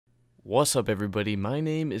What's up, everybody? My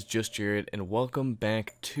name is JustJarrod, and welcome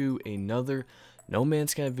back to another No Man's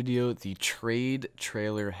Sky video. The trade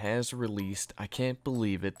trailer has released. I can't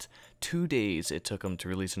believe it. 2 days it took them to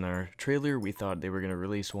release our trailer. We thought they were going to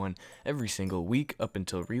release one every single week up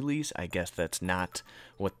until release. I guess that's not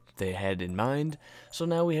what they had in mind. So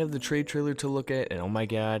now we have the trade trailer to look at, and oh my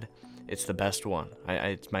god, it's the best one.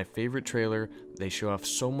 It's my favorite trailer. They show off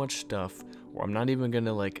so much stuff. I'm not even going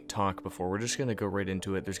to talk before. We're just going to go right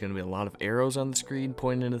into it. There's going to be a lot of arrows on the screen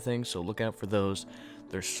pointing into things, so look out for those.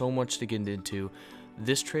 There's so much to get into.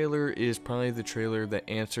 This trailer is probably the trailer that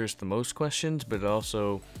answers the most questions, but it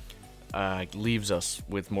also leaves us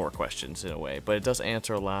with more questions in a way. But it does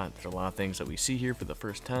answer a lot. There's a lot of things that we see here for the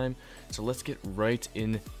first time. So let's get right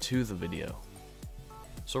into the video.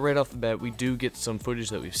 So right off the bat, we do get some footage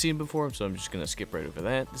that we've seen before, so I'm just going to skip right over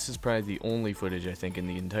that. This is probably the only footage, I think, in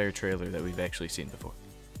the entire trailer that we've actually seen before.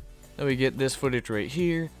 Now we get this footage right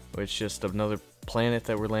here, which is just another planet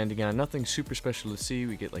that we're landing on. Nothing super special to see.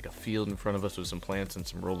 We get like a field in front of us with some plants and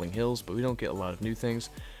some rolling hills, but we don't get a lot of new things.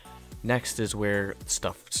 Next is where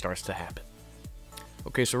stuff starts to happen.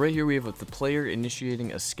 Okay, so right here we have the player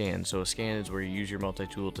initiating a scan. So a scan is where you use your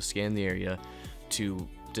multi-tool to scan the area to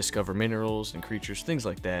discover minerals and creatures, things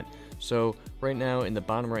like that. So right now in the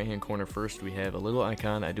bottom right hand corner first we have a little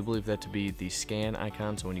icon. I do believe that to be the scan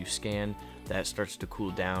icon, so when you scan that starts to cool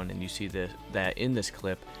down, and you see that in this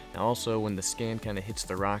clip. Now also when the scan kind of hits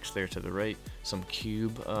the rocks there to the right, some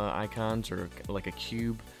cube icons, or like a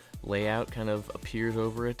cube layout kind of appears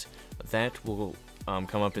over it. That will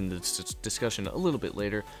come up in this discussion a little bit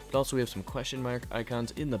later, but also we have some question mark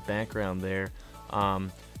icons in the background there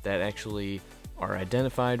that actually are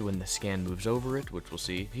identified when the scan moves over it, which we'll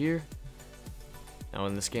see here. Now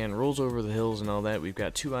when the scan rolls over the hills and all that, we've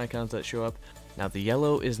got two icons that show up. Now the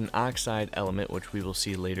yellow is an oxide element, which we will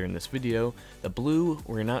see later in this video. The blue,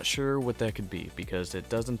 we're not sure what that could be, because it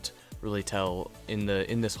doesn't really tell in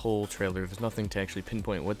this whole trailer. There's nothing to actually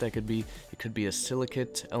pinpoint what that could be. It could be a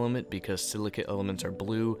silicate element, because silicate elements are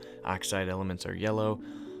blue, oxide elements are yellow.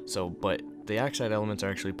 But the oxide elements are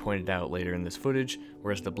actually pointed out later in this footage,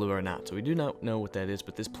 whereas the blue are not. So we do not know what that is,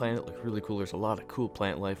 but this planet looks really cool. There's a lot of cool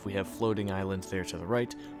plant life. We have floating islands there to the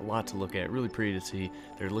right, a lot to look at, really pretty to see.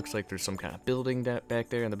 There looks like there's some kind of building back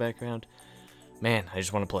there in the background. Man, I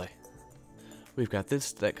just want to play. We've got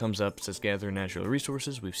this that comes up, it says gather natural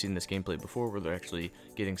resources. We've seen this gameplay before where they're actually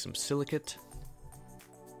getting some silicate.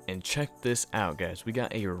 And check this out, guys. We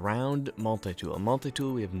got a round multi-tool. A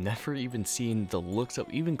multi-tool we have never even seen the looks of,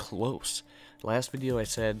 even close. Last video I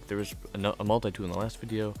said there was a multi-tool in the last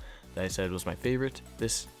video that I said was my favorite.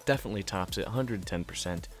 This definitely tops it,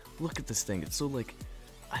 110%. Look at this thing. It's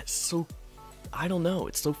so I don't know.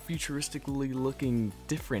 It's so futuristically looking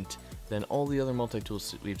different than all the other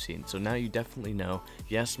multi-tools that we've seen. So now you definitely know,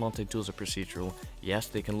 yes, multi-tools are procedural. Yes,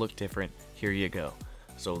 they can look different. Here you go.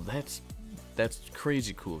 So that's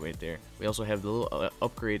crazy cool right there. We also have the little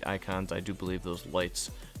upgrade icons. I do believe those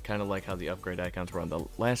lights, kind of like how the upgrade icons were on the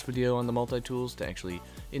last video on the multi-tools, to actually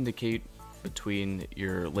indicate between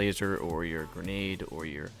your laser or your grenade or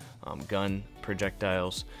your gun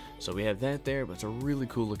projectiles. So we have that there, but it's a really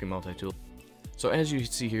cool looking multi-tool. So as you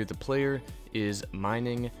see here, the player is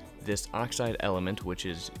mining this oxide element, which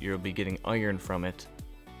is, you'll be getting iron from it.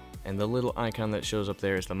 And the little icon that shows up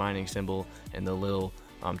there is the mining symbol, and the little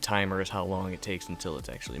timer is how long it takes until it's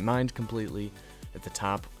actually mined completely. At the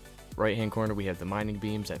top right hand corner we have the mining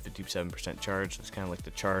beams at 57% charge. That's kind of like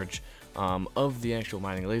the charge of the actual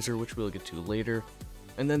mining laser, which we'll get to later.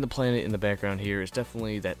 And then the planet in the background here is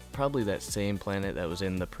definitely probably that same planet that was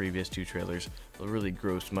in the previous two trailers, a really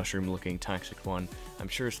gross mushroom looking toxic one. I'm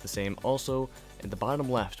sure it's the same. Also at the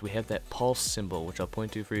bottom left we have that pulse symbol, which I'll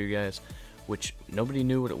point to for you guys, which nobody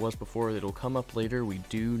knew what it was before. It'll come up later. We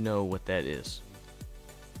do know what that is,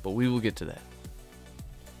 but we will get to that.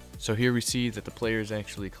 So here we see that the player is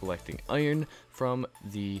actually collecting iron from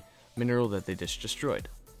the mineral that they just destroyed.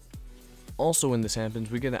 Also when this happens,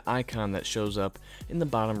 we get an icon that shows up in the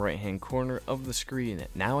bottom right hand corner of the screen.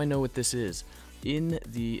 Now I know what this is. In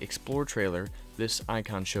the Explore trailer, this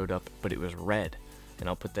icon showed up, but it was red. And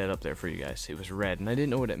I'll put that up there for you guys. It was red, and I didn't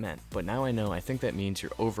know what it meant, but now I know. I think that means you're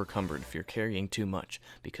overcumbered if you're carrying too much,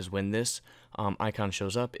 because when this icon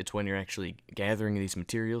shows up, it's when you're actually gathering these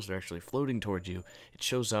materials. They're actually floating towards you. It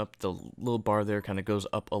shows up, the little bar there kind of goes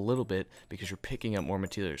up a little bit because you're picking up more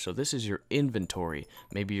materials. So this is your inventory,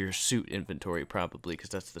 maybe your suit inventory probably, because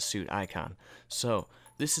that's the suit icon. So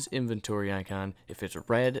This is inventory icon. If it's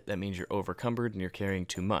red, that means you're overcumbered and you're carrying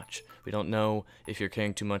too much. We don't know if you're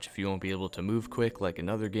carrying too much if you won't be able to move quick like in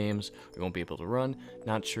other games, or you won't be able to run.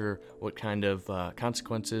 Not sure what kind of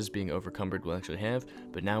consequences being overcumbered will actually have,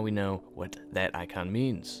 but now we know what that icon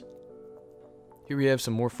means. Here we have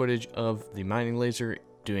some more footage of the mining laser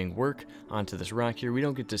doing work onto this rock here. We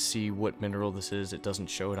don't get to see what mineral this is. It doesn't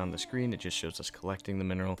show it on the screen. It just shows us collecting the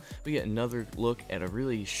mineral. We get another look at a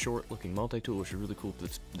really short looking multi-tool, which is really cool.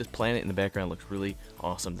 This planet in the background looks really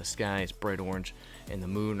awesome. The sky is bright orange and the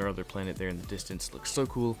moon or other planet there in the distance looks so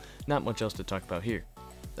cool. Not much else to talk about here.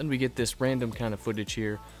 Then we get this random kind of footage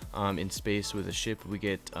here in space with a ship. We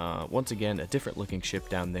get, once again, a different looking ship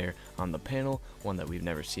down there on the panel, one that we've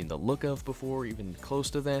never seen the look of before, even close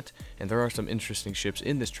to that, and there are some interesting ships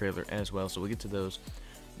in this trailer as well, so we'll get to those.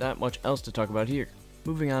 Not much else to talk about here.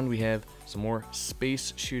 Moving on, we have some more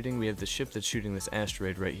space shooting. We have the ship that's shooting this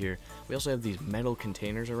asteroid right here. We also have these metal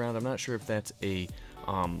containers around. I'm not sure if that's a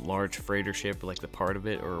large freighter ship, like the part of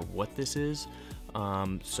it, or what this is.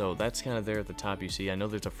 So that's kind of there at the top you see. I know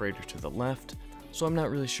there's a freighter to the left, so I'm not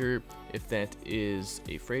really sure if that is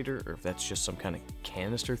a freighter or if that's just some kind of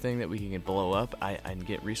canister thing that we can blow up and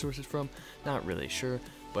get resources from. Not really sure,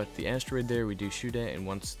 but the asteroid there we do shoot at, and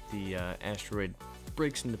once the asteroid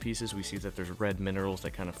breaks into pieces, we see that there's red minerals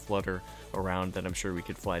that kind of flutter around that I'm sure we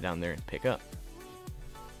could fly down there and pick up.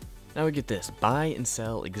 Now we get this, buy and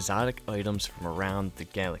sell exotic items from around the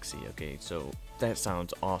galaxy. Okay, so that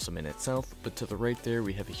sounds awesome in itself, but to the right there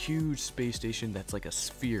we have a huge space station that's like a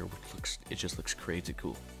sphere, which just looks crazy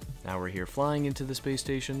cool. Now we're here flying into the space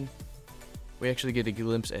station. We actually get a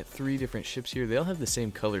glimpse at 3 different ships here. They all have the same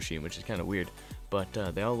color scheme, which is kind of weird, but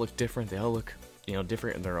they all look different. They all look,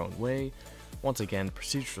 different in their own way. Once again,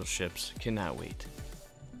 procedural ships, cannot wait.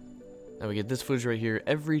 Now we get this footage right here.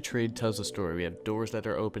 Every trade tells a story. We have doors that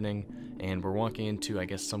are opening, and we're walking into, I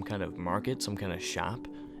guess, some kind of market, some kind of shop.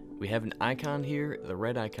 We have an icon here. The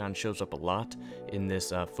red icon shows up a lot in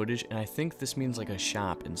this footage, and I think this means like a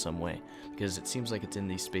shop in some way, because it seems like it's in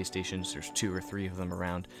these space stations. There's 2 or 3 of them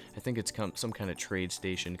around. I think it's some kind of trade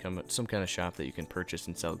station, some kind of shop that you can purchase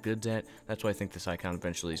and sell goods at. That's why I think this icon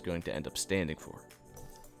eventually is going to end up standing for.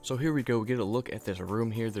 So here we go. We get a look at this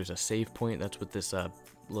room here. There's a save point. That's what this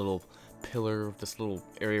little pillar, this little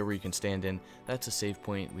area where you can stand in, that's a save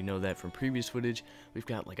point. We know that from previous footage. We've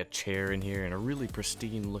got like a chair in here and a really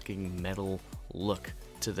pristine looking metal look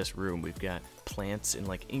to this room. We've got plants and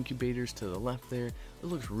like incubators to the left there. It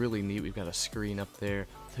looks really neat. We've got a screen up there,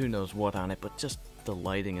 who knows what on it, but just the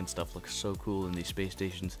lighting and stuff looks so cool in these space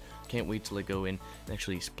stations. Can't wait till I go in and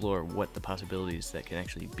actually explore what the possibilities that can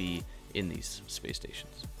actually be in these space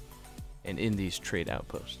stations and in these trade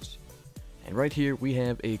outposts. And right here we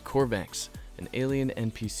have a Korvax, an alien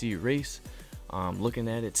NPC race. Looking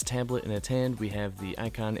at its tablet in its hand, we have the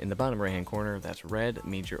icon in the bottom right hand corner. That's red, it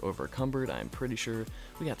means you're overcumbered, I'm pretty sure.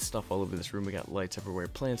 We got stuff all over this room. We got lights everywhere,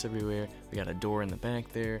 plants everywhere. We got a door in the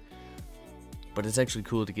back there. But it's actually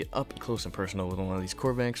cool to get up close and personal with one of these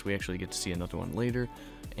Korvax. We actually get to see another one later.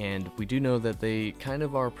 And we do know that they kind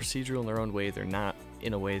of are procedural in their own way. They're not,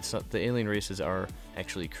 in a way, the alien races are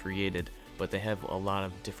actually created, but they have a lot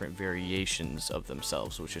of different variations of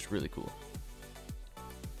themselves, which is really cool.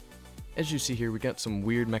 As you see here, we got some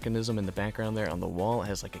weird mechanism in the background there on the wall. It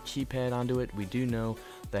has like a keypad onto it. We do know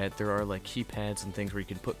that there are like keypads and things where you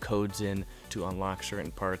can put codes in to unlock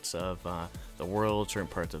certain parts of the world, certain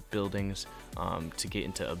parts of buildings, to get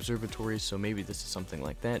into observatories. So maybe this is something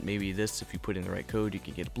like that. Maybe this, if you put in the right code, you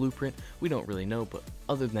can get a blueprint. We don't really know, but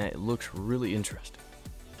other than that, it looks really interesting.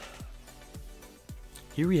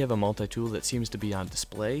 Here we have a multi-tool that seems to be on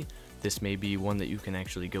display. This may be one that you can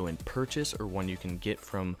actually go and purchase, or one you can get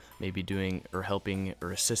from maybe doing or helping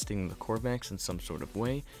or assisting the Korvax in some sort of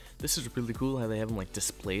way. This is really cool how they have them like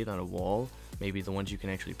displayed on a wall, maybe the ones you can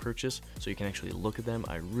actually purchase, so you can actually look at them.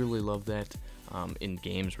 I really love that in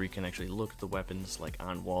games where you can actually look at the weapons like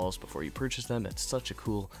on walls before you purchase them. That's such a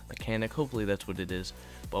cool mechanic. Hopefully that's what it is.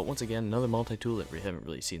 But once again, another multi-tool that we haven't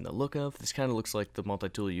really seen the look of. This kind of looks like the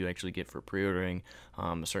multi-tool you actually get for pre-ordering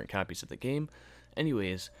certain copies of the game.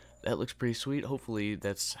 Anyways, that looks pretty sweet. Hopefully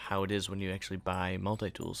that's how it is when you actually buy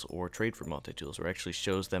multi-tools or trade for multi-tools, or actually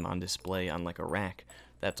shows them on display on like a rack.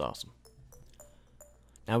 That's awesome.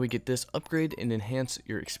 Now we get this, upgrade and enhance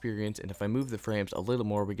your experience, and if I move the frames a little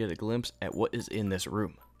more, we get a glimpse at what is in this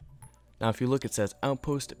room. Now if you look, it says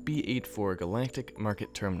Outpost B84 Galactic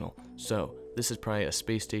Market Terminal. So this is probably a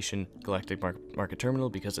space station galactic market terminal,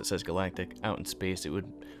 because it says galactic out in space. It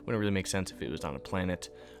wouldn't really make sense if it was on a planet.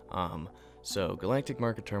 So galactic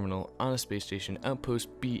market terminal on a space station, Outpost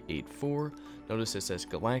B84. Notice it says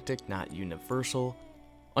galactic, not universal.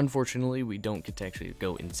 Unfortunately, we don't get to actually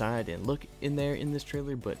go inside and look in there in this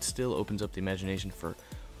trailer, but still opens up the imagination for,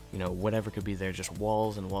 you know, whatever could be there, just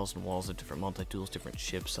walls and walls and walls of different multi-tools, different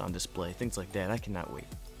ships on display, things like that. I cannot wait.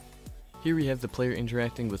 Here we have the player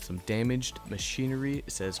interacting with some damaged machinery.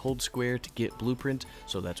 It says hold square to get blueprint,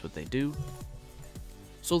 so that's what they do.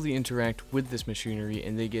 So they interact with this machinery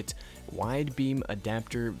and they get wide beam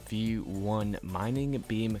adapter V1 mining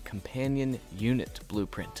beam companion unit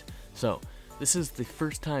blueprint. So this is the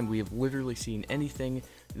first time we have literally seen anything.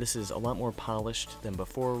 This is a lot more polished than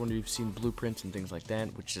before when we've seen blueprints and things like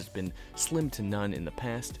that, which has been slim to none in the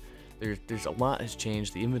past. There's a lot has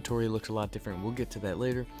changed. The inventory looks a lot different. We'll get to that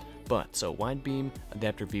later. But so wide beam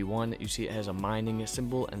adapter V1, you see it has a mining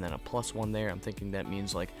symbol and then a +1 there. I'm thinking that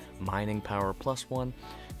means like mining power +1.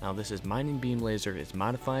 Now this is mining beam laser is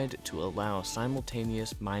modified to allow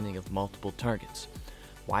simultaneous mining of multiple targets.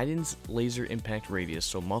 Widens laser impact radius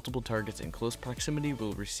so multiple targets in close proximity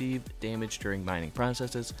will receive damage during mining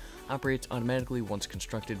processes. Operates automatically once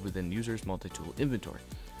constructed within user's multi-tool inventory.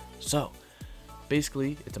 So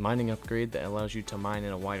basically, it's a mining upgrade that allows you to mine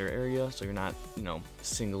in a wider area, so you're not, you know,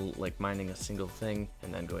 mining a single thing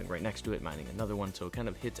and then going right next to it, mining another one, so it kind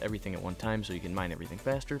of hits everything at one time so you can mine everything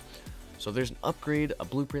faster. So there's an upgrade, a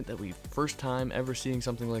blueprint that we first time ever seeing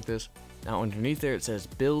something like this. Now underneath there it says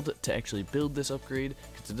build to actually build this upgrade,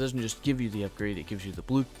 because it doesn't just give you the upgrade, it gives you the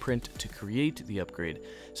blueprint to create the upgrade.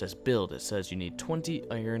 It says build, it says you need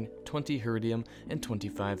 20 iron, 20 iridium, and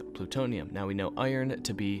 25 plutonium. Now we know iron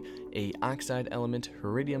to be a oxide element,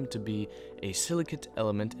 iridium to be a silicate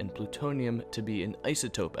element, and plutonium to be an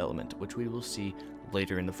isotope element, which we will see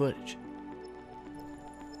later in the footage.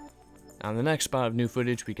 On the next spot of new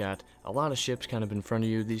footage, we got a lot of ships kind of in front of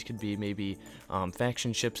you. These could be maybe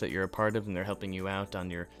faction ships that you're a part of and they're helping you out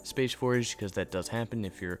on your space voyage, because that does happen.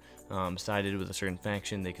 If you're sided with a certain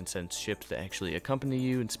faction, they can send ships to actually accompany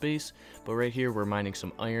you in space. But right here, we're mining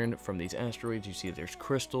some iron from these asteroids. You see there's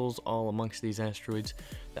crystals all amongst these asteroids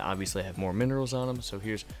that obviously have more minerals on them. So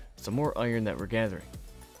here's some more iron that we're gathering.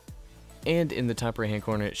 And in the top right hand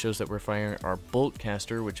corner it shows that we're firing our bolt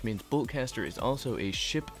caster, which means bolt caster is also a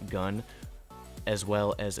ship gun as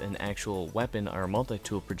well as an actual weapon, our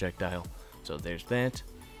multi-tool projectile. So there's that.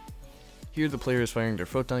 Here the player is firing their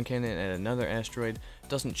photon cannon at another asteroid.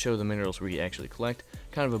 Doesn't show the minerals we actually collect.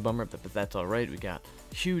 Kind of a bummer, but that's alright. We got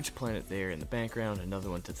a huge planet there in the background,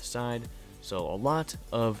 another one to the side. So a lot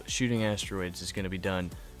of shooting asteroids is going to be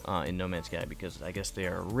done in No Man's Sky, because I guess they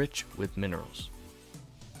are rich with minerals.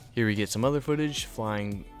 Here we get some other footage,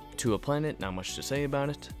 flying to a planet, not much to say about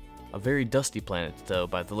it. A very dusty planet though,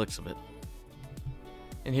 by the looks of it.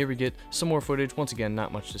 And here we get some more footage, once again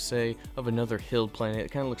not much to say, of another hilled planet.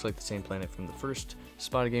 It kind of looks like the same planet from the first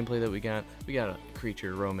spot of gameplay that we got. We got a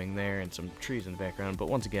creature roaming there and some trees in the background, but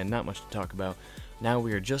once again not much to talk about. Now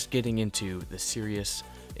we are just getting into the serious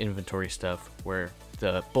inventory stuff where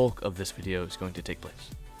the bulk of this video is going to take place.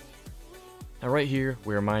 Now right here,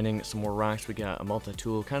 we're mining some more rocks. We got a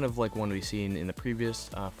multi-tool, kind of like one we've seen in the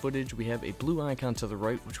previous footage. We have a blue icon to the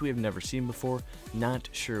right, which we have never seen before. Not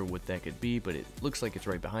sure what that could be, but it looks like it's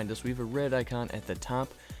right behind us. We have a red icon at the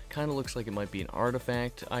top. Kind of looks like it might be an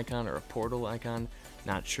artifact icon or a portal icon.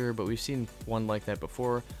 Not sure, but we've seen one like that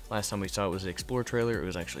before. Last time we saw it was the Explore trailer. It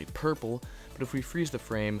was actually purple. But if we freeze the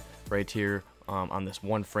frame right here, on this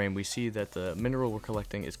one frame, we see that the mineral we're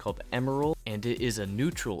collecting is called emerald, and it is a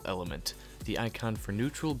neutral element. The icon for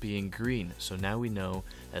neutral being green, so now we know,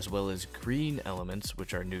 as well as green elements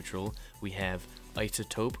which are neutral, we have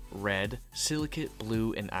isotope red, silicate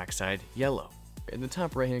blue, and oxide yellow. In the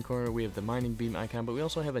top right hand corner we have the mining beam icon, but we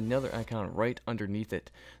also have another icon right underneath it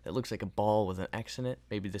that looks like a ball with an X in it.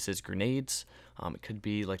 Maybe this is grenades. It could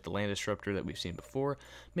be like the land disruptor that we've seen before.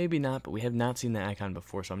 Maybe not, but we have not seen that icon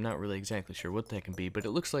before, so I'm not really exactly sure what that can be. But it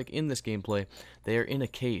looks like in this gameplay they are in a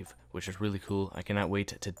cave, which is really cool. I cannot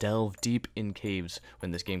wait to delve deep in caves when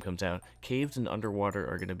this game comes out. Caves and underwater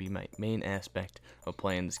are going to be my main aspect of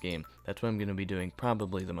playing this game. That's what I'm going to be doing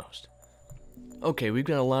probably the most. Okay, we've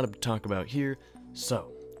got a lot to talk about here.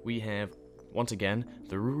 So, we have, once again,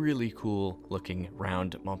 the really cool looking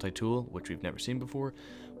round multi-tool, which we've never seen before.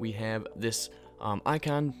 We have this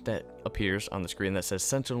icon that appears on the screen that says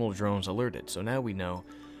Sentinel Drones Alerted. So now we know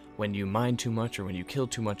when you mine too much or when you kill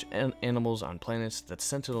too much animals on planets, that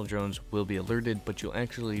Sentinel drones will be alerted, but you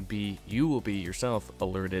will be yourself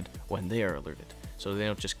alerted when they are alerted. So they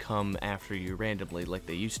don't just come after you randomly like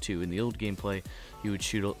they used to in the old gameplay. You would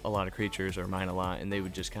shoot a lot of creatures or mine a lot, and they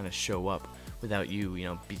would just kind of show up without you,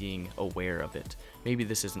 being aware of it. Maybe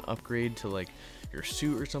this is an upgrade to like your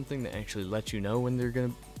suit or something that actually lets you know when they're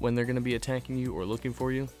gonna be attacking you or looking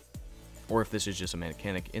for you, or if this is just a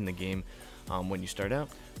mechanic in the game. when you start out.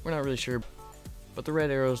 We're not really sure, but the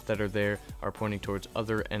red arrows that are there are pointing towards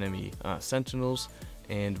other enemy sentinels,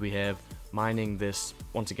 and we have mining this,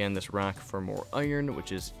 once again, this rock for more iron,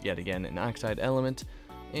 which is yet again an oxide element.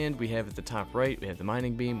 And we have at the top right, we have the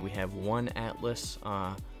mining beam. We have one Atlas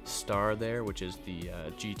star there, which is the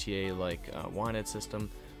GTA like wanted system.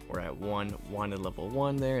 We're at one wanted level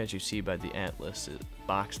 1 there, as you see by the Atlas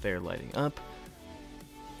box there lighting up.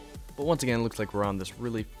 But once again, it looks like we're on this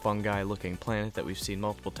really fungi looking planet that we've seen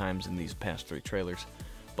multiple times in these past 3 trailers.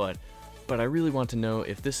 But I really want to know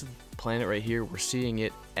if this planet right here, we're seeing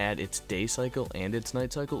it at its day cycle and its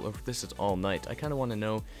night cycle, or if this is all night. I kind of want to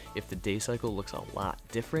know if the day cycle looks a lot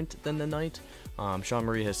different than the night. Sean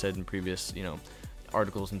Marie has said in previous,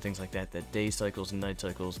 articles and things like that, that day cycles and night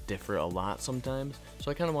cycles differ a lot sometimes. So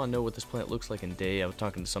I kind of want to know what this planet looks like in day. I was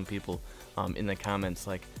talking to some people in the comments,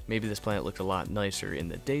 like maybe this planet looks a lot nicer in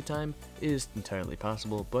the daytime. It is entirely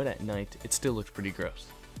possible, but at night it still looks pretty gross.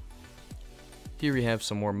 Here we have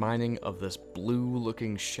some more mining of this blue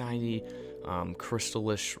looking shiny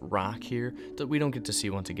crystallish rock here that we don't get to see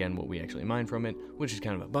once again what we actually mine from it, which is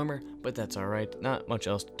kind of a bummer, but that's alright. Not much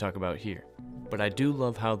else to talk about here. But I do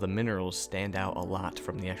love how the minerals stand out a lot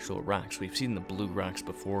from the actual rocks. We've seen the blue rocks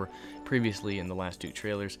before, previously in the last 2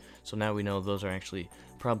 trailers, so now we know those are actually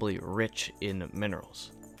probably rich in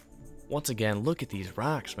minerals. Once again, look at these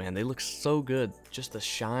rocks, man. They look so good. Just the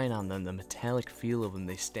shine on them, the metallic feel of them,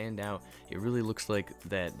 they stand out. It really looks like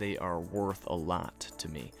that they are worth a lot to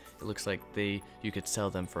me. It looks like you could sell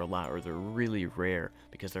them for a lot, or they're really rare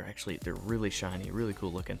because they're really shiny, really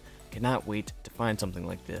cool looking. Cannot wait to find something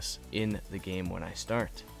like this in the game when I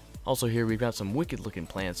start. Also here we've got some wicked looking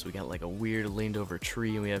plants. We got like a weird leaned over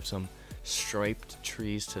tree, and we have some striped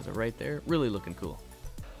trees to the right there. Really looking cool.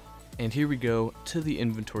 And here we go to the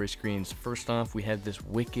inventory screens. First off, we have this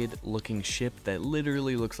wicked looking ship that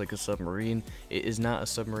literally looks like a submarine. It is not a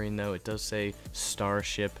submarine though. It does say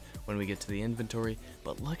starship when we get to the inventory,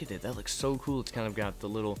 but look at it. That looks so cool. It's kind of got the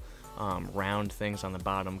little round things on the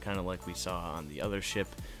bottom, kind of like we saw on the other ship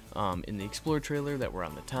in the Explorer trailer that were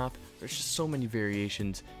on the top. There's just so many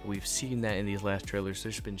variations. We've seen that in these last trailers.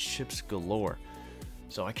 There's been ships galore.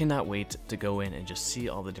 So I cannot wait to go in and just see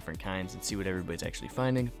all the different kinds and see what everybody's actually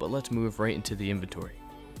finding, but let's move right into the inventory.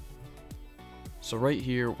 So right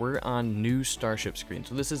here, we're on new starship screen.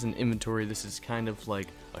 So this is an inventory. This is kind of like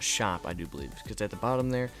a shop, I do believe, because at the bottom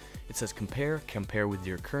there, it says compare with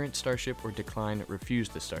your current starship, or decline, refuse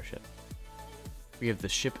the starship. We have the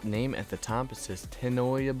ship name at the top. It says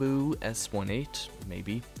Tenoyabu S18,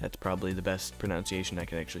 maybe. That's probably the best pronunciation I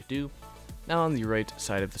can actually do. Now on the right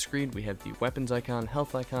side of the screen, we have the weapons icon,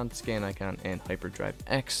 health icon, scan icon, and hyperdrive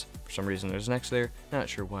X. For some reason there's an X there, not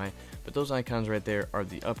sure why, but those icons right there are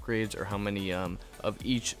the upgrades, or how many of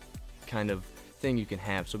each kind of thing you can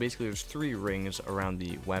have. So basically there's 3 rings around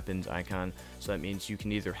the weapons icon, so that means you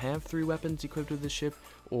can either have 3 weapons equipped with this ship,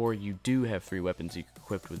 or you do have 3 weapons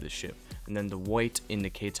equipped with this ship. And then the white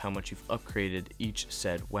indicates how much you've upgraded each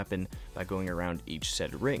said weapon by going around each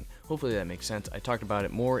said ring. Hopefully that makes sense. I talked about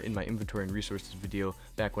it more in my inventory and resources video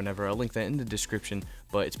back whenever. I'll link that in the description,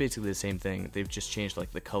 but it's basically the same thing. They've just changed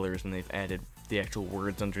like the colors, and they've added the actual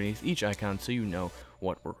words underneath each icon so you know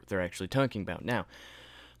what they're actually talking about. Now,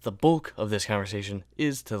 the bulk of this conversation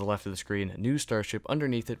is to the left of the screen. New starship.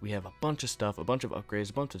 Underneath it, we have a bunch of stuff, a bunch of upgrades,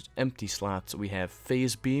 a bunch of empty slots. We have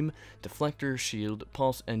phase beam, deflector shield,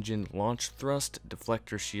 pulse engine, launch thrust,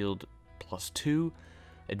 deflector shield +2,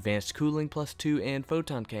 advanced cooling +2, and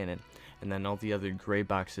photon cannon. And then all the other gray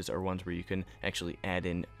boxes are ones where you can actually add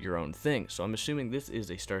in your own thing. So I'm assuming this is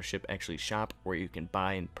a starship actually shop where you can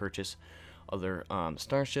buy and purchase other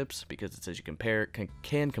starships, because it says you can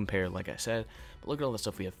compare, like I said. But look at all the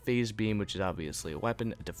stuff. We have phase beam, which is obviously a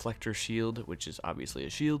weapon, a deflector shield, which is obviously a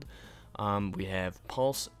shield. We have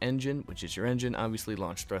pulse engine, which is your engine, obviously.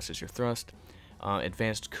 Launch thrust is your thrust.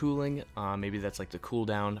 Advanced cooling, maybe that's like the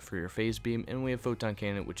cooldown for your phase beam. And we have photon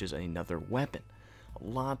cannon, which is another weapon.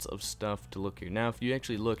 Lots of stuff to look here. Now, if you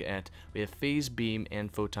actually look at, we have phase beam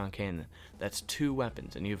and photon cannon. That's 2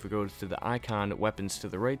 weapons, and if you go to the icon weapons to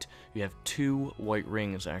the right, you have 2 white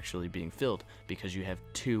rings actually being filled because you have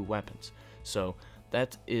 2 weapons. So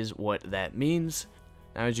that is what that means.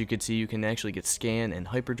 Now, as you can see, you can actually get scan and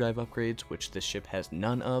hyperdrive upgrades, which this ship has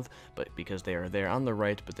none of, but because they are there on the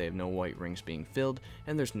right, but they have no white rings being filled,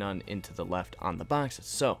 and there's none into the left on the boxes.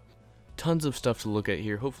 So tons of stuff to look at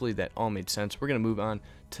here. Hopefully that all made sense. We're going to move on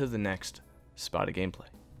to the next spot of gameplay.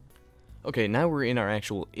 Okay, now we're in our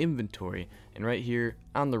actual inventory, and right here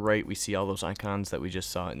on the right we see all those icons that we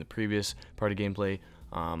just saw in the previous part of gameplay.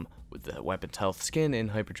 with the weapon's health, skin,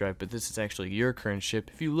 and hyperdrive, but this is actually your current ship.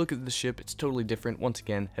 If you look at the ship, it's totally different. Once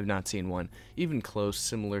again, have not seen one even close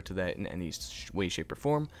similar to that in any way, shape, or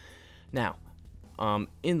form. Now,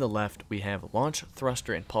 in the left, we have launch,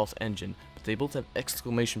 thruster, and pulse engine, but they both have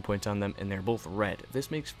exclamation points on them, and they're both red.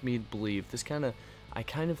 This makes me believe, I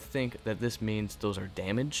kind of think that this means those are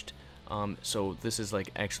damaged. So this is like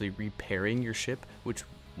actually repairing your ship, which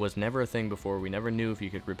was never a thing before. We never knew if you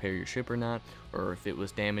could repair your ship or not, or if it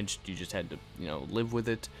was damaged, you just had to, live with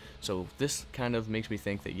it. So this kind of makes me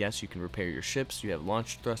think that yes, you can repair your ships. You have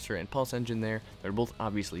launch, thruster, and pulse engine there. They're both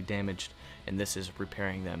obviously damaged, and this is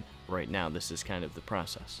repairing them right now. This is kind of the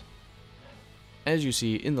process. As you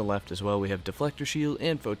see in the left as well, we have deflector shield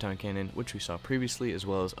and photon cannon, which we saw previously, as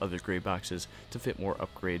well as other gray boxes to fit more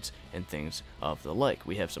upgrades and things of the like.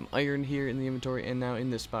 We have some iron here in the inventory, and now in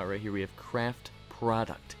this spot right here we have craft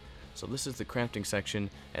product. So this is the crafting section,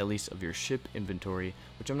 at least of your ship inventory,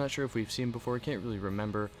 which I'm not sure if we've seen before. I can't really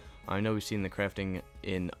remember. I know we've seen the crafting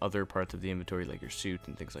in other parts of the inventory, like your suit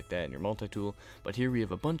and things like that, and your multi-tool, but here we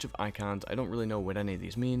have a bunch of icons. I don't really know what any of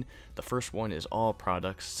these mean. The first one is all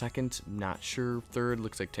products, second, not sure, third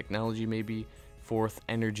looks like technology maybe, fourth,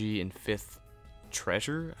 energy, and fifth,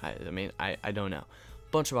 treasure? I don't know.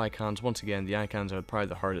 Bunch of icons. Once again, the icons are probably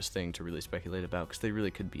the hardest thing to really speculate about, because they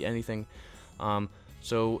really could be anything.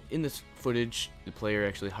 So in this footage, the player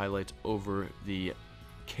actually highlights over the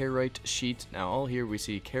Carite sheet. Now all here we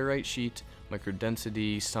see Carite sheet,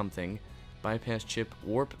 microdensity something, bypass chip,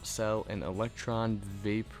 warp cell, and electron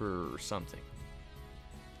vapor something.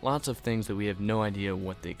 Lots of things that we have no idea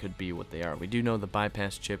what they could be, what they are. We do know the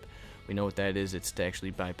bypass chip. We know what that is. It's to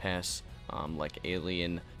actually bypass like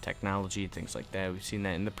alien technology, things like that. We've seen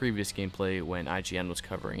that in the previous gameplay when IGN was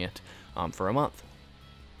covering it for a month.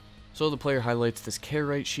 So the player highlights this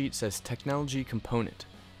Carite sheet, says technology component.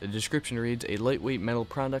 The description reads, a lightweight metal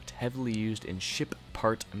product heavily used in ship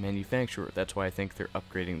part manufacture. That's why I think they're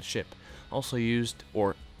upgrading the ship. Also used,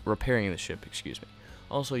 or repairing the ship, excuse me.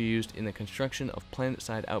 Also used in the construction of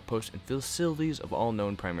planet-side outposts and facilities of all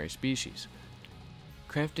known primary species.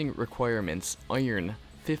 Crafting requirements, iron,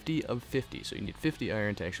 50 of 50. So you need 50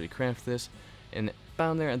 iron to actually craft this. And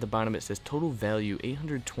down there at the bottom it says total value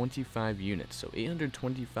 825 units. So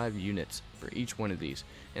 825 units for each one of these.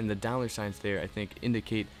 And the dollar signs there I think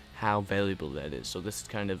indicate how valuable that is. So this is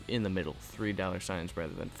kind of in the middle. $3 signs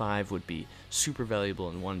rather than 5 would be super valuable,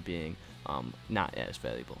 and 1 being not as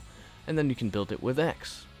valuable. And then you can build it with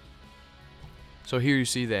X. So here you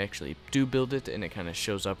see they actually do build it, and it kind of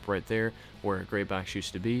shows up right there where a gray box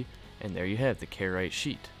used to be. And there you have the Carite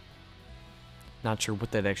sheet. Not sure what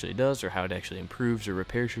that actually does or how it actually improves or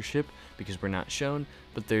repairs your ship because we're not shown,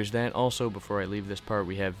 but there's that. Also, before I leave this part,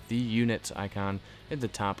 we have the units icon at the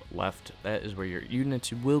top left. That is where your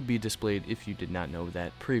units will be displayed if you did not know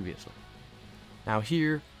that previously. Now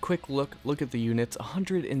here, quick look at the units,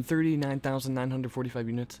 139,945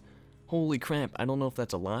 units. Holy crap, I don't know if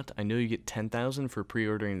that's a lot. I know you get 10,000 for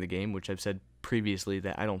pre-ordering the game, which I've said previously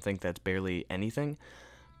that I don't think that's barely anything,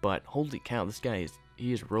 but holy cow, this guy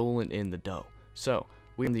he is rolling in the dough. So,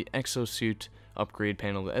 we're in the exosuit upgrade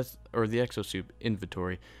panel, or the exosuit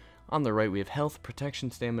inventory. On the right, we have health, protection,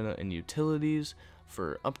 stamina, and utilities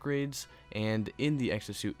for upgrades. And in the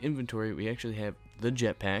exosuit inventory, we actually have the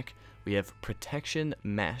jetpack, we have protection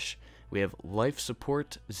mesh, we have life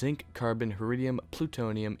support, zinc, carbon, iridium,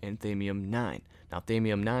 plutonium, and thamium 9. Now,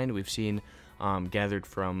 thamium 9 we've seen gathered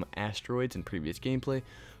from asteroids in previous gameplay.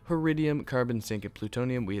 Iridium, carbon, zinc, and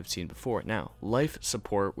plutonium we have seen before. Now, life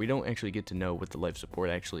support, we don't actually get to know what the life support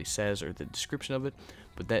actually says or the description of it,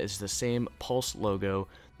 but that is the same pulse logo,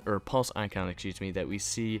 or pulse icon, excuse me, that we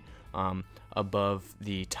see above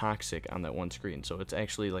the toxic on that one screen. So it's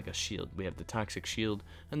actually like a shield. We have the toxic shield,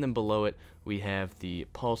 and then below it we have the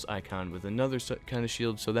pulse icon with another kind of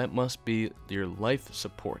shield, so that must be your life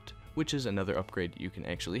support, which is another upgrade you can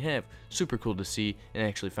actually have. Super cool to see and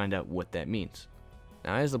actually find out what that means.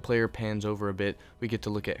 Now as the player pans over a bit, we get to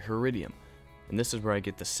look at iridium, and this is where I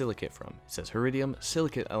get the silicate from. It says iridium,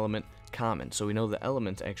 silicate element, common, so we know the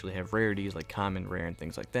elements actually have rarities like common, rare, and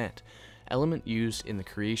things like that. Element used in the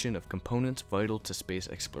creation of components vital to space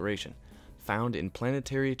exploration. Found in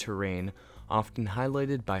planetary terrain, often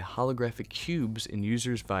highlighted by holographic cubes in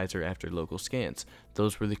user's visor after local scans.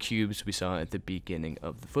 Those were the cubes we saw at the beginning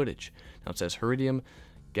of the footage. Now it says iridium,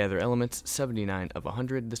 gather elements, 79 of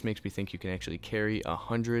 100. This makes me think you can actually carry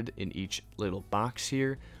 100 in each little box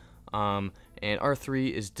here. And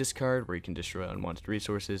R3 is discard, where you can destroy unwanted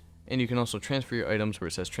resources. And you can also transfer your items, where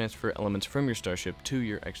it says transfer elements from your starship to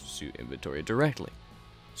your exosuit inventory directly.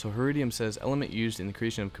 So Heridium says element used in the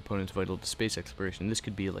creation of components vital to space exploration. This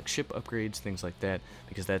could be like ship upgrades, things like that,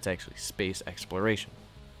 because that's actually space exploration.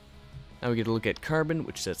 Now we get a look at carbon,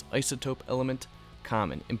 which says isotope element,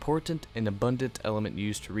 common, important and abundant element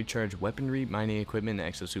used to recharge weaponry, mining equipment,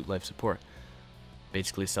 and exosuit life support.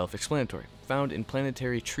 Basically self-explanatory. Found in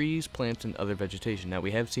planetary trees, plants, and other vegetation. Now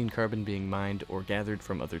we have seen carbon being mined or gathered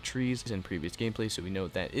from other trees in previous gameplay, so we know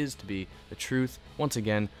that is to be the truth. Once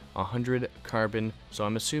again, 100 carbon, so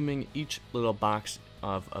I'm assuming each little box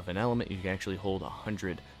of an element, you can actually hold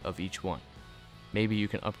 100 of each one. Maybe you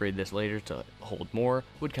can upgrade this later to hold more,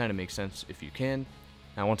 would kind of make sense if you can.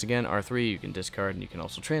 Now once again, R3 you can discard and you can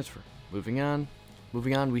also transfer. Moving on,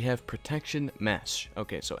 we have protection mesh.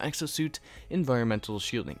 Okay, so exosuit environmental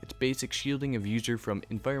shielding. It's basic shielding of user from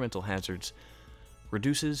environmental hazards.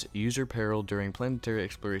 Reduces user peril during planetary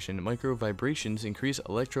exploration. Micro vibrations increase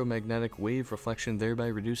electromagnetic wave reflection, thereby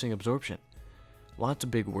reducing absorption. Lots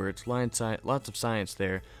of big words, lots of science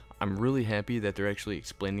there. I'm really happy that they're actually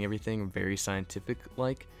explaining everything very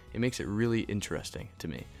scientific-like. It makes it really interesting to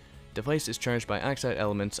me. Device is charged by oxide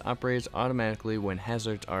elements, operates automatically when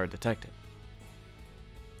hazards are detected.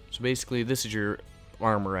 So basically, this is your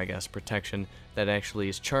armor, I guess, protection that actually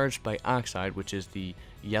is charged by oxide, which is the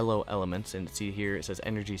yellow elements. And see here, it says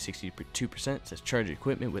energy 62%. It says charge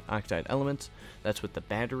equipment with oxide elements. That's what the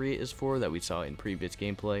battery is for that we saw in previous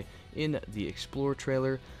gameplay in the Explore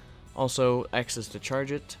trailer. Also, X is to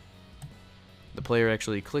charge it. The player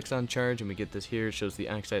actually clicks on charge, and we get this here. It shows the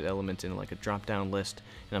oxide element in like a drop-down list,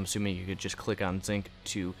 and I'm assuming you could just click on zinc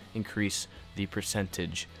to increase the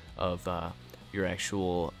percentage of your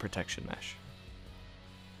actual protection mesh.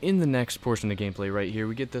 In the next portion of gameplay right here,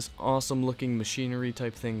 we get this awesome looking machinery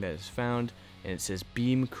type thing that is found, and it says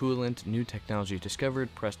beam coolant, new technology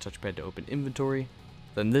discovered, press touchpad to open inventory.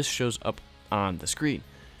 Then this shows up on the screen,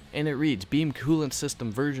 and it reads beam coolant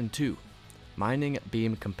system version 2, mining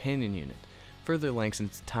beam companion unit. Further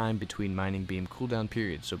lengthens time between mining beam cooldown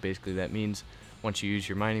periods. So basically that means once you use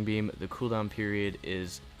your mining beam, the cooldown period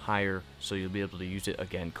is higher, so you'll be able to use it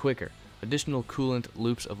again quicker. Additional coolant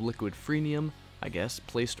loops of liquid freemium, I guess,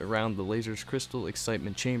 placed around the laser's crystal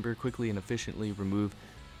excitement chamber, quickly and efficiently remove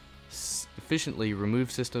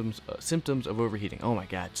symptoms of overheating. Oh my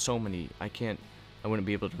god, so many. I wouldn't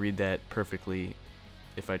be able to read that perfectly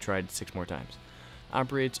if I tried 6 more times.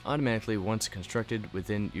 Operates automatically once constructed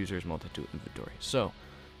within user's multi-tool inventory. So,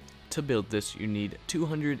 to build this, you need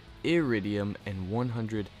 200 iridium and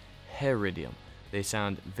 100 heridium. They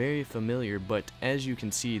sound very familiar, but as you can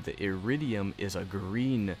see, the iridium is a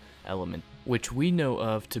green element, which we know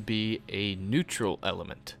of to be a neutral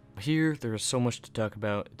element. Here, there is so much to talk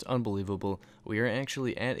about. It's unbelievable. We are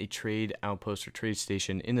actually at a trade outpost or trade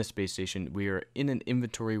station in the space station. We are in an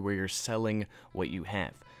inventory where you're selling what you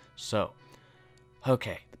have. So,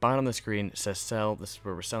 okay, the bottom of the screen says sell. This is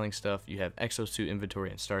where we're selling stuff. You have exosuit inventory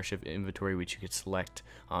and starship inventory, which you could select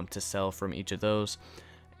to sell from each of those.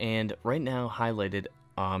 And right now, highlighted,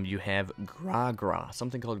 you have Gra,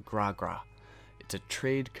 something called Gra. It's a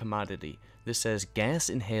trade commodity. This says gas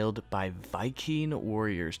inhaled by Viking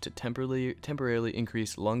warriors to temporarily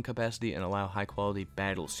increase lung capacity and allow high quality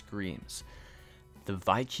battle screams. The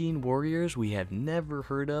Viking warriors we have never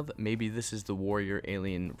heard of. Maybe this is the warrior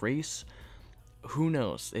alien race. Who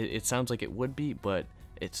knows? It sounds like it would be, but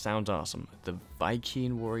it sounds awesome. The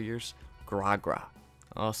Viking warriors, Gra.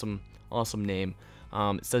 Awesome name.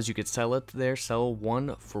 It says you could sell it there. Sell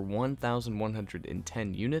one for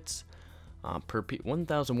 1,110 units. Per piece,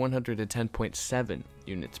 1,110.7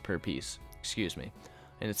 units per piece, excuse me.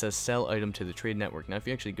 And it says sell item to the trade network. Now if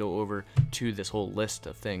you actually go over to this whole list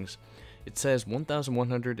of things, it says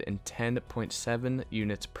 1,110.7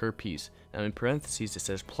 units per piece. Now in parentheses it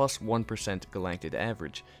says plus 1% galactic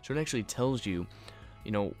average. So it actually tells you,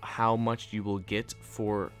 how much you will get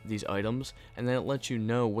for these items, and then it lets you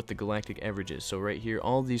know what the galactic average is. So right here,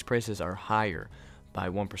 all these prices are higher by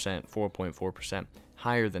 1%, 4.4%.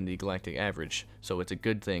 higher than the galactic average, so it's a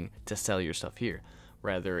good thing to sell your stuff here.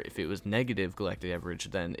 Rather, if it was negative galactic average,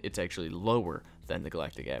 then it's actually lower than the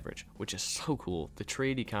galactic average, which is so cool. The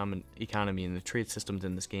trade economy and the trade systems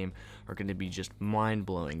in this game are going to be just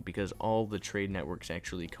mind-blowing because all the trade networks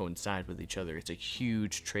actually coincide with each other. It's a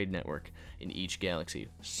huge trade network in each galaxy.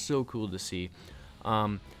 So cool to see.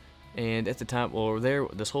 And at the top, well, there,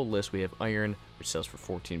 this whole list, we have iron, which sells for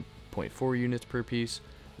 14.4 units per piece.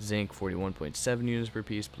 Zinc 41.7 units per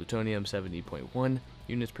piece, plutonium 70.1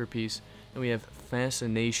 units per piece, and we have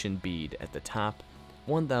fascination bead at the top,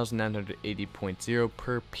 1,980.0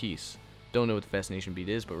 per piece. Don't know what the fascination bead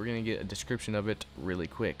is, but we're going to get a description of it really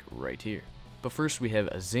quick right here. But first we have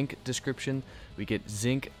a zinc description. We get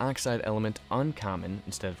zinc oxide element uncommon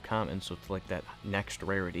instead of common, so it's like that next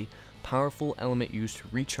rarity. Powerful element used to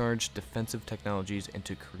recharge defensive technologies and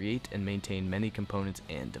to create and maintain many components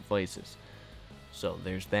and devices. So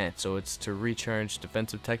there's that. So it's to recharge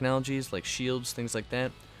defensive technologies like shields, things like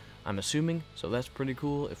that, I'm assuming. So that's pretty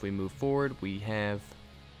cool. If we move forward, we have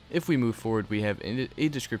a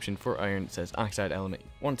description for iron. It says oxide element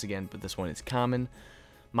once again, but this one is common.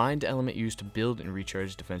 Mined element used to build and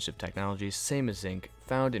recharge defensive technologies, same as zinc,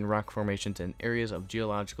 found in rock formations and areas of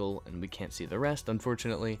geological, and we can't see the rest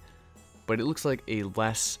unfortunately, but it looks like a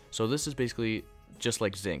less, so this is basically just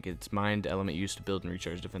like zinc. It's mined element used to build and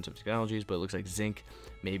recharge defensive technologies, but it looks like zinc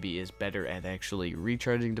maybe is better at actually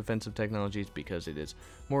recharging defensive technologies because it is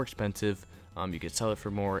more expensive, you could sell it for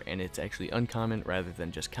more, and it's actually uncommon rather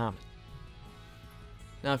than just common.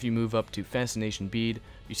 Now if you move up to Fascination Bead,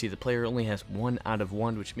 you see the player only has 1 out of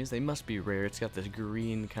 1, which means they must be rare. It's got this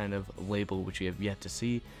green kind of label which we have yet to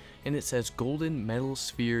see, and it says golden metal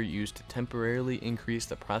sphere used to temporarily increase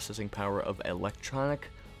the processing power of electronic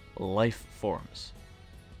life forms.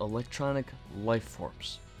 Electronic life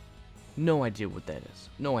forms. No idea what that is.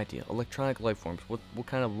 No idea. Electronic life forms. What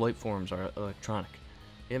kind of life forms are electronic?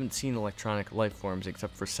 We haven't seen electronic life forms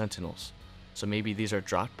except for sentinels. So maybe these are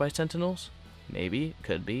dropped by sentinels? Maybe,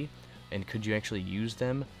 could be. And could you actually use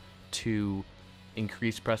them to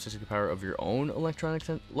increase processing power of your own electronic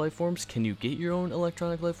life forms? Can you get your own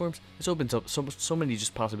electronic life forms? This opens up so many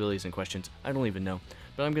just possibilities and questions. I don't even know.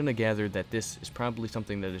 But I'm going to gather that this is probably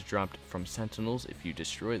something that is dropped from sentinels if you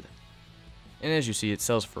destroy them. And as you see, it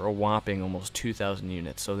sells for a whopping almost 2,000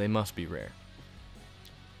 units, so they must be rare.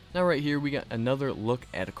 Now right here we got another look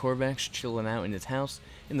at a Korvax chilling out in his house.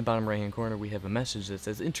 In the bottom right hand corner we have a message that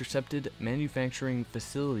says intercepted manufacturing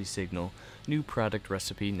facility signal, new product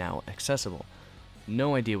recipe now accessible.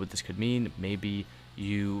 No idea what this could mean. Maybe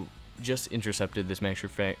you just intercepted this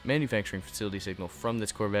manufacturing facility signal from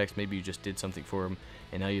this Korvax. Maybe you just did something for him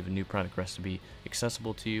and now you have a new product recipe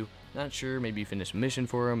accessible to you. Not sure. Maybe you finished a mission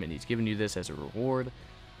for him and he's giving you this as a reward.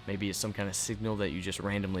 Maybe it's some kind of signal that you just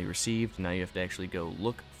randomly received. Now you have to actually go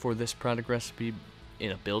look for this product recipe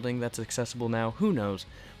in a building that's accessible now. Who knows?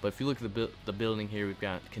 But if you look at the building here, we've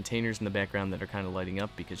got containers in the background that are kind of lighting up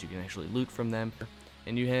because you can actually loot from them.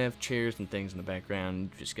 And you have chairs and things in the background.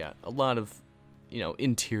 You've just got a lot of,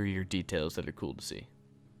 interior details that are cool to see.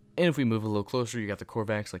 And if we move a little closer, you got the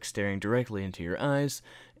Korvax like staring directly into your eyes.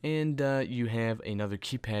 And you have another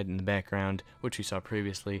keypad in the background, which we saw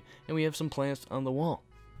previously. And we have some plants on the wall.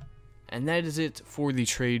 And that is it for the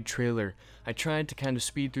trade trailer. I tried to kind of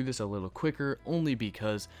speed through this a little quicker, only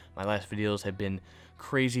because my last videos have been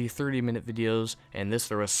crazy 30-minute videos, and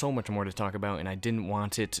there was so much more to talk about, and I didn't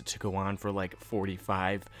want it to go on for like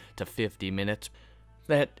 45 to 50 minutes.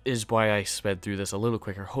 That is why I sped through this a little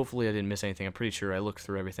quicker. Hopefully I didn't miss anything. I'm pretty sure I looked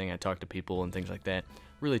through everything. I talked to people and things like that.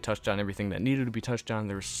 Really touched on everything that needed to be touched on.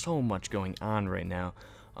 There's so much going on right now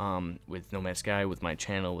with No Man's Sky, with my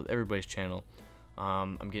channel, with everybody's channel.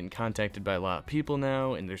 I'm getting contacted by a lot of people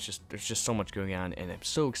now, and there's just so much going on, and I'm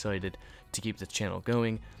so excited to keep this channel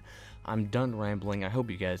going. I'm done rambling. I hope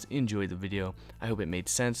you guys enjoyed the video. I hope it made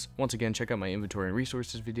sense. Once again, check out my inventory and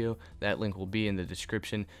resources video. That link will be in the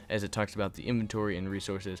description, as it talks about the inventory and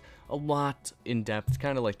resources a lot in depth,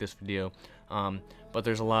 kind of like this video. But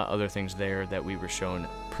there's a lot of other things there that we were shown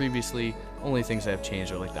previously. Only things that have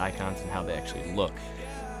changed are like the icons and how they actually look.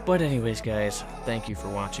 But anyways, guys, thank you for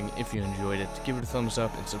watching. If you enjoyed it, give it a thumbs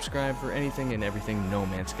up and subscribe for anything and everything No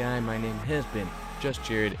Man's Sky. My name has been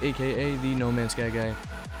JustJarrod, aka the No Man's Sky guy,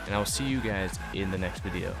 and I will see you guys in the next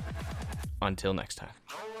video. Until next time.